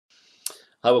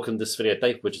Hi, welcome to this video,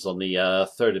 Dave, which is on the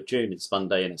 3rd of June. It's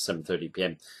Monday and it's 7:30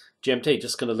 p.m. GMT.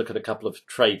 Just going to look at a couple of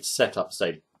trade setups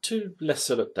today. Two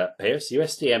lesser looked at pairs,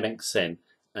 USD MXN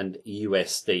and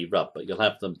USD RUB, but you'll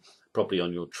have them probably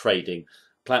on your trading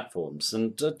platforms.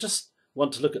 And just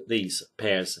want to look at these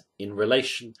pairs in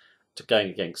relation to going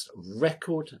against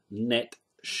record net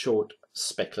short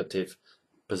speculative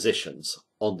positions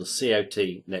on the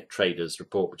COT Net Traders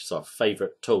report, which is our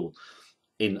favourite tool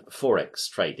in Forex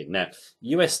trading. Now,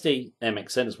 USD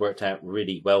MXN has worked out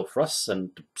really well for us and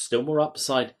still more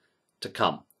upside to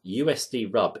come.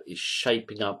 USD RUB is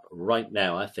shaping up right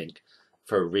now, I think,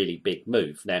 for a really big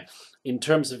move. Now, in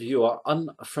terms of you are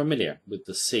unfamiliar with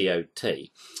the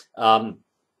COT,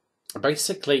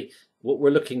 basically what we're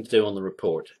looking to do on the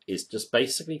report is just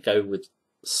basically go with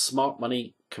smart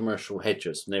money commercial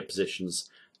hedgers and their positions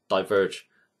diverge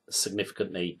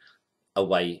significantly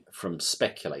away from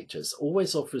speculators.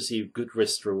 Always offers you good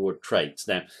risk reward trades.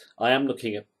 Now, I am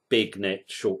looking at big net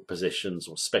short positions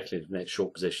or speculative net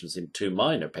short positions in two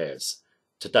minor pairs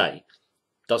today.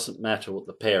 Doesn't matter what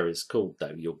the pair is called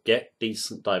though, you'll get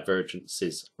decent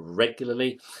divergences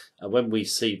regularly, and when we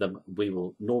see them we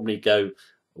will normally go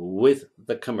with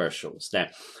the commercials. Now,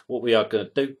 what we are going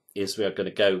to do is we are going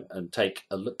to go and take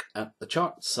a look at the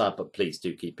charts, but please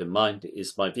do keep in mind it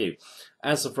is my view.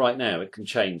 As of right now, it can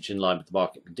change in line with the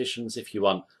market conditions. If you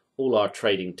want all our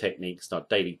trading techniques and our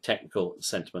daily technical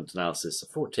sentiment analysis of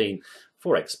 14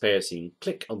 Forex pairs, you can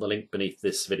click on the link beneath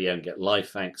this video and get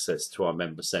live access to our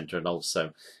member center, and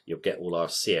also you'll get all our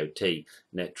COT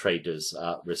net traders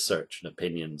research and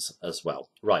opinions as well.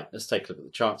 Right, let's take a look at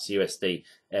the charts. USD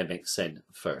MXN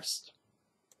first.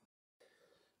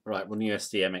 Right, well,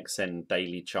 USD MXN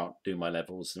daily chart, do my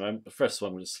levels. The first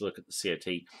one, we'll just look at the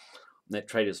COT net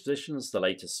traders positions, the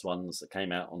latest ones that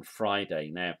came out on Friday.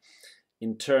 Now,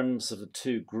 in terms of the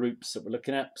two groups that we're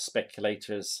looking at,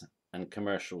 speculators and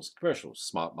commercials,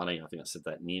 smart money, I think I said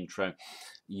that in the intro.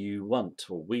 You want,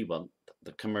 or we want,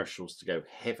 the commercials to go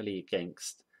heavily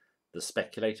against the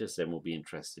speculators, then we'll be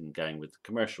interested in going with the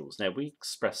commercials. Now, we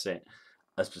express it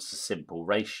as just a simple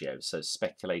ratio, so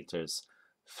speculators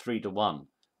 3-to-1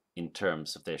 in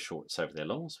terms of their shorts over their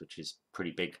longs, which is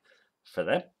pretty big for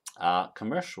them.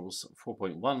 Commercials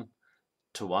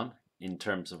 4.1-to-1 in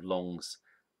terms of longs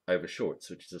over shorts,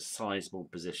 which is a sizable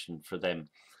position for them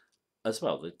as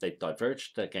well. They've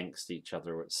diverged against each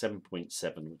other at 7.7,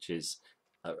 which is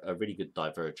a really good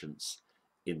divergence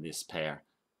in this pair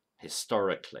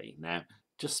historically. Now,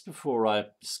 just before I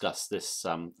discuss this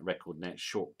record net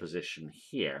short position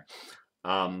here,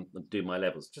 and do my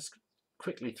levels, just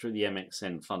quickly through the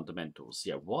MXN fundamentals.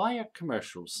 Yeah, why are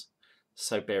commercials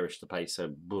so bearish the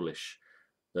peso, bullish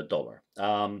the dollar?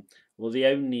 Well, the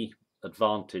only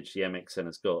advantage the MXN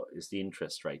has got is the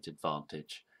interest rate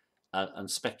advantage.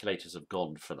 And speculators have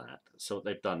gone for that. So what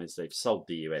they've done is they've sold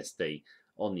the USD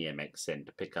on the MXN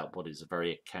to pick up what is a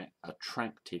very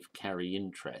attractive carry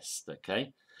interest,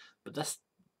 okay? But that's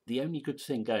the only good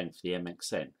thing going for the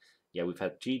MXN. Yeah, we've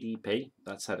had GDP,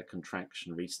 that's had a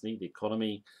contraction recently. The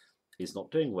economy is not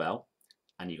doing well,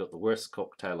 and you've got the worst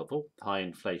cocktail of all, high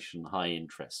inflation, high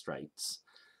interest rates.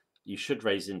 You should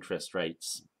raise interest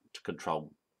rates to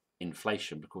control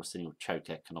inflation, because then you'll choke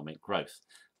economic growth.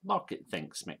 Market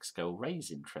thinks Mexico will raise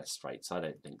interest rates. I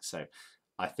don't think so.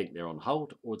 I think they're on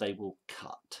hold, or they will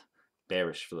cut.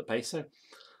 Bearish for the peso.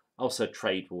 Also,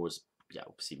 trade wars. Yeah,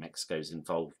 obviously Mexico's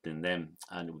involved in them,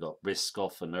 and we've got risk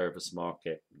off, a nervous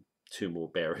market. Two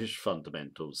more bearish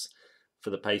fundamentals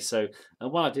for the peso.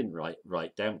 And one I didn't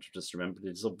write down, which I just remembered,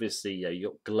 is obviously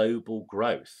you've got global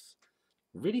growth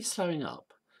really slowing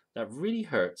up. That really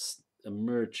hurts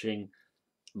emerging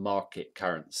market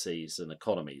currencies and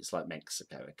economies like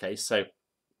Mexico. Okay, so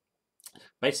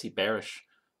basically bearish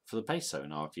for the peso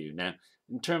in our view. Now,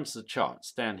 in terms of the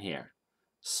charts down here,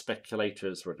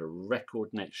 speculators were at a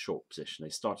record net short position. They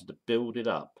started to build it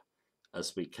up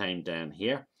as we came down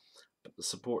here, but the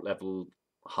support level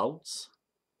holds,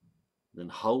 then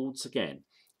holds again.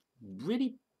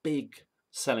 Really big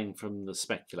selling from the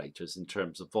speculators in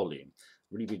terms of volume,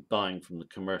 really big buying from the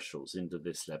commercials into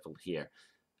this level here.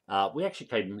 We actually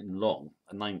came in long,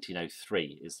 and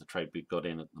 1903 is the trade we've got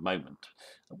in at the moment.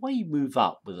 And when you move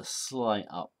up with a slight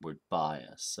upward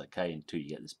bias, okay, until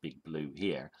you get this big blue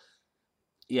here,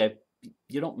 yeah,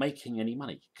 you're not making any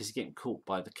money because you're getting caught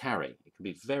by the carry. It can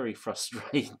be very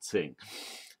frustrating.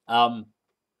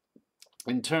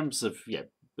 In terms of, yeah,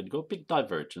 when you've got big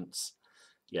divergence,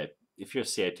 yeah, if you're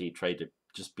a COT trader,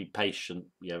 just be patient.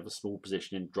 You have a small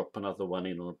position in, drop another one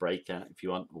in on a breakout if you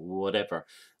want, or whatever.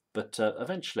 But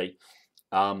eventually,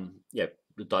 yeah,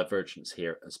 the divergence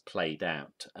here has played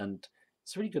out, and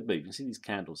it's a really good move. You can see these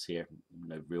candles here,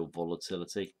 no real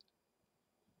volatility.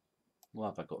 Why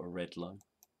have I got a red line?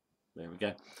 There we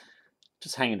go.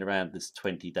 Just hanging around this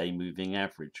 20-day moving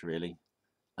average, really.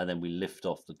 And then we lift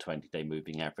off the 20-day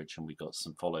moving average and we got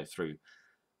some follow through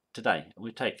today. And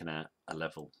we've taken out a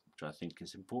level, which I think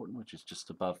is important, which is just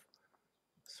above.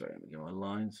 Sorry, let me get my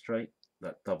line straight.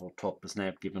 That double top is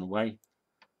now given way.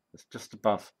 It's just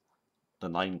above the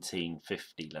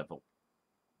 1950 level.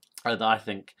 And I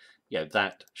think,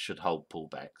 that should hold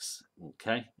pullbacks,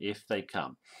 okay, if they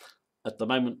come. At the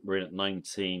moment, we're in at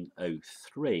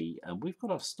 1903, and we've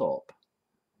got our stop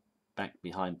back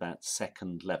behind that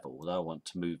second level, although I want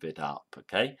to move it up,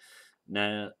 okay?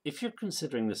 Now, if you're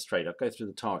considering this trade, I'll go through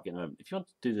the target in a moment. If you want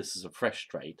to do this as a fresh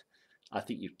trade, I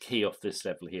think you key off this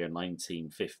level here,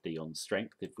 1950 on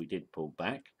strength, if we did pull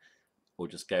back, or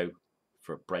just go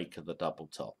for a break of the double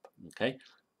top, okay?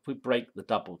 If we break the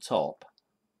double top,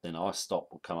 then our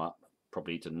stop will come up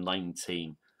probably to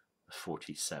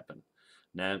 1947.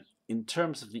 Now, in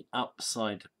terms of the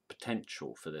upside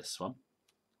potential for this one,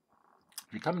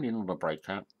 if you're coming in on a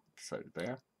breakout, so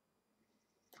there.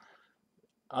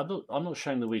 I'm not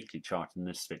showing the weekly chart in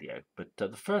this video, but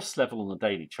the first level on the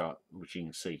daily chart, which you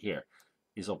can see here,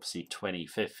 is obviously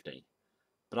 2050.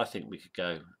 But I think we could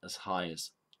go as high as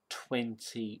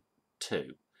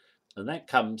 22. And that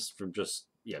comes from just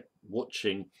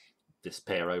watching this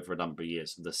pair over a number of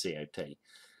years in the COT.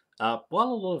 While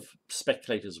a lot of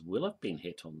speculators will have been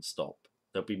hit on the stop,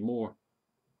 there'll be more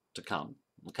to come.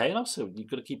 Okay, and also you've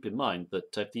got to keep in mind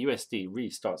that if the USD really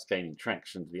starts gaining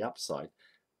traction to the upside,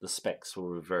 the specs will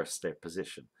reverse their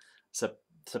position. So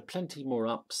plenty more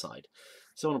upside.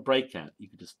 So on a breakout, you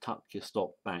can just tuck your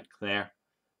stop back there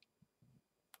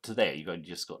to there. You've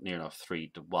just got near enough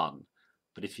 3-to-1.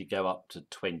 But if you go up to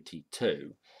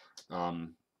 22,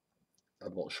 I'm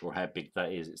not sure how big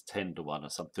that is. It's 10-to-1 or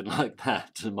something like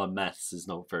that. And my maths is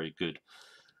not very good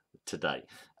today.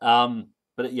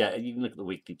 But yeah, you can look at the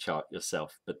weekly chart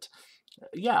yourself. But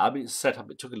yeah, I mean, it's set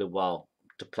up. It took a little while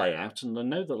to play out. And I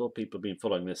know that a lot of people have been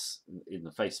following this in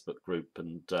the Facebook group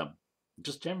and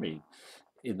just generally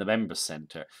in the members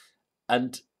centre.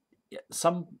 And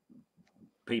some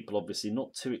people obviously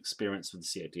not too experienced with the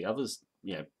COT. Others,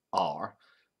 are.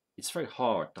 It's very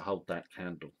hard to hold that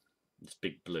candle. It's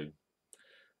big blue.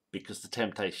 Because the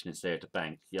temptation is there to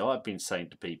bank. I've been saying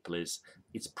to people is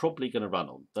it's probably going to run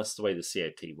on. That's the way the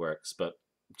COT works, but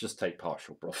just take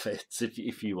partial profits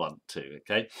if you want to,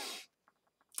 okay?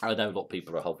 I know a lot of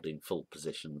people are holding full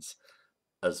positions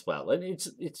as well. And it's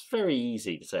very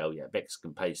easy to say, oh yeah,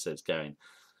 Mexican peso's going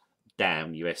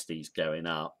down, USD's going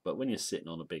up. But when you're sitting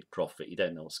on a big profit, you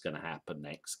don't know what's going to happen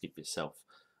next. Give yourself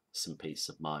some peace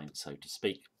of mind, so to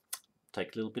speak.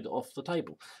 Take a little bit off the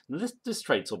table. Now this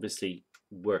trade's obviously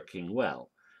working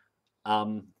well.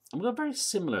 And we've got a very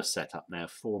similar setup now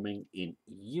forming in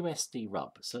USD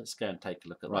RUB. So let's go and take a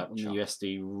look at that on the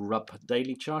USD RUB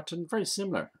daily chart, and very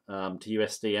similar to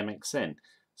USD MXN.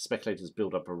 Speculators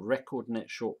build up a record net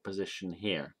short position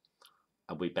here,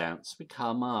 and we bounce, we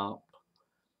come up,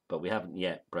 but we haven't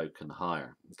yet broken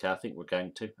higher. Okay, I think we're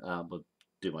going to. We'll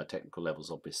do my technical levels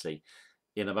obviously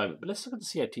in a moment, but let's look at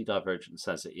the COT divergence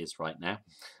as it is right now.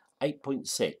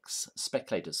 8.6,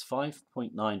 speculators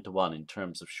 5.9-to-1 in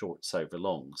terms of shorts over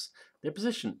longs. Their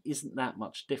position isn't that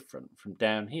much different from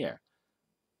down here.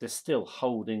 They're still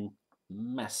holding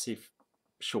massive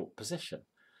short position.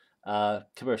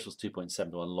 Commercials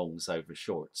 2.7-to-1, longs over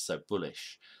shorts, so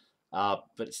bullish. But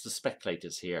it's the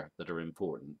speculators here that are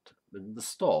important. The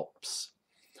stops,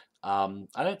 I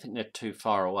don't think they're too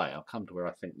far away. I'll come to where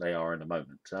I think they are in a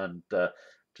moment. And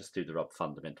just do the RUB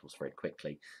fundamentals very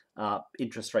quickly.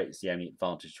 Interest rate is the only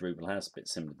advantage the ruble has, a bit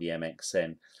similar to the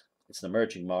MXN. It's an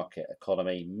emerging market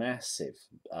economy, massive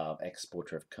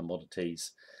exporter of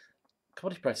commodities.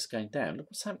 Commodity prices going down. Look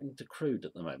what's happening to crude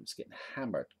at the moment. It's getting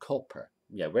hammered. Copper.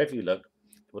 Wherever you look,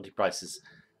 commodity prices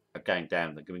are going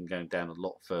down. They're going down a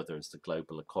lot further as the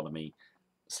global economy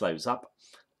slows up.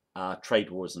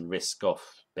 Trade wars and risk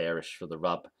off, bearish for the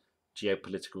RUB.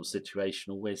 Geopolitical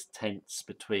situation always tense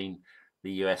between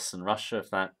the US and Russia.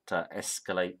 If that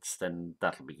escalates, then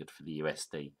that'll be good for the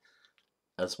USD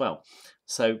as well.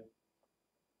 So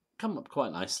come up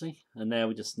quite nicely, and now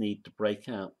we just need to break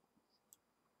out.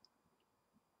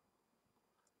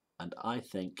 And I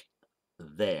think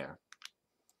there.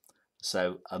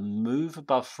 So a move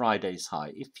above Friday's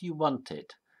high. If you want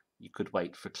it, you could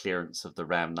wait for clearance of the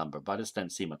round number, but I just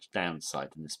don't see much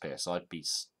downside in this pair. So I'd be,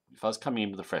 if I was coming in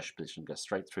with a fresh position, go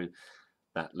straight through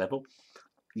that level.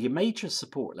 Your major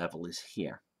support level is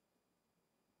here.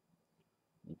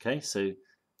 Okay, so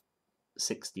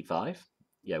 65,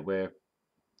 where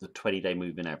the 20-day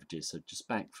moving average is. So just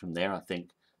back from there, I think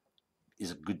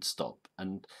is a good stop.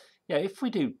 And yeah, if we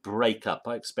do break up,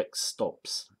 I expect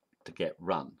stops to get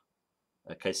run.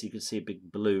 Okay, so you can see a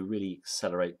big blue really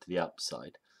accelerate to the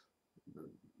upside.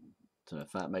 Don't know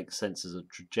if that makes sense as a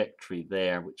trajectory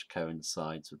there, which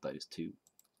coincides with those two,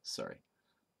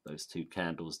 those two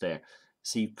candles there.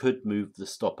 So you could move the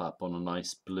stop up on a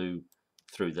nice blue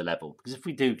through the level, because if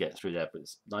we do get through there, but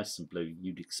it's nice and blue,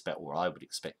 you'd expect, or I would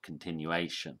expect,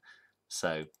 continuation.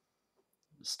 So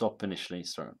stop initially,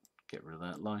 sorry, get rid of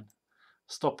that line.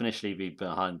 Stop initially be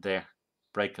behind there,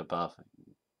 break above,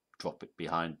 drop it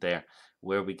behind there.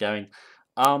 Where are we going?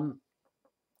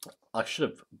 I should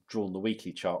have drawn the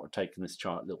weekly chart or taken this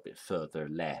chart a little bit further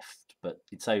left, but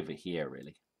it's over here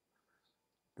really,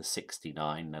 the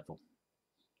 69 level.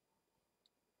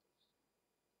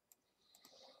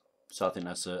 So I think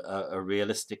that's a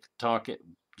realistic target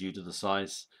due to the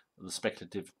size of the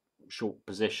speculative short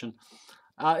position.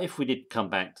 If we did come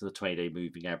back to the 20-day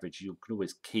moving average, you can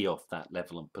always key off that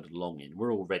level and put a long in.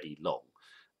 We're already long,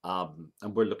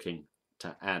 and we're looking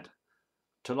to add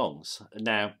to longs.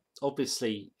 Now,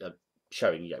 obviously,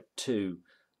 showing two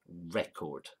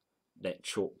record net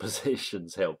short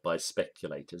positions held by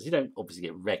speculators. You don't obviously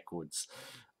get records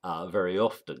very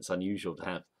often. It's unusual to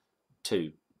have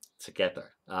two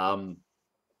together.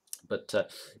 But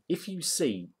if you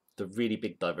see the really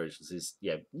big divergences,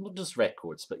 not just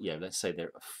records, but let's say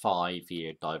they're a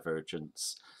 5-year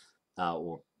divergence,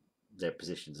 or their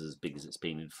positions as big as it's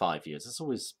been in 5 years, it's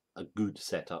always a good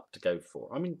setup to go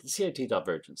for. I mean, the COT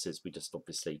divergences, we just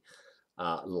obviously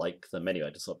like them anyway.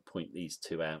 I just want to point these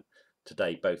two out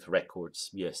today, both records,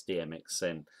 USD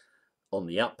MXN on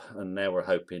the up, and now we're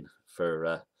hoping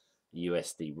for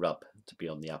USD RUB to be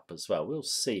on the up as well. We'll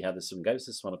see how this one goes.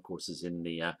 This one, of course, is in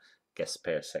the guest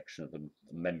pair section of the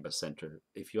member center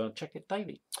if you want to check it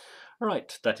daily. All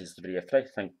right, that is the video for today.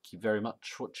 Thank you very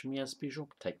much for watching me as usual.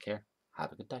 Take care.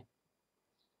 Have a good day.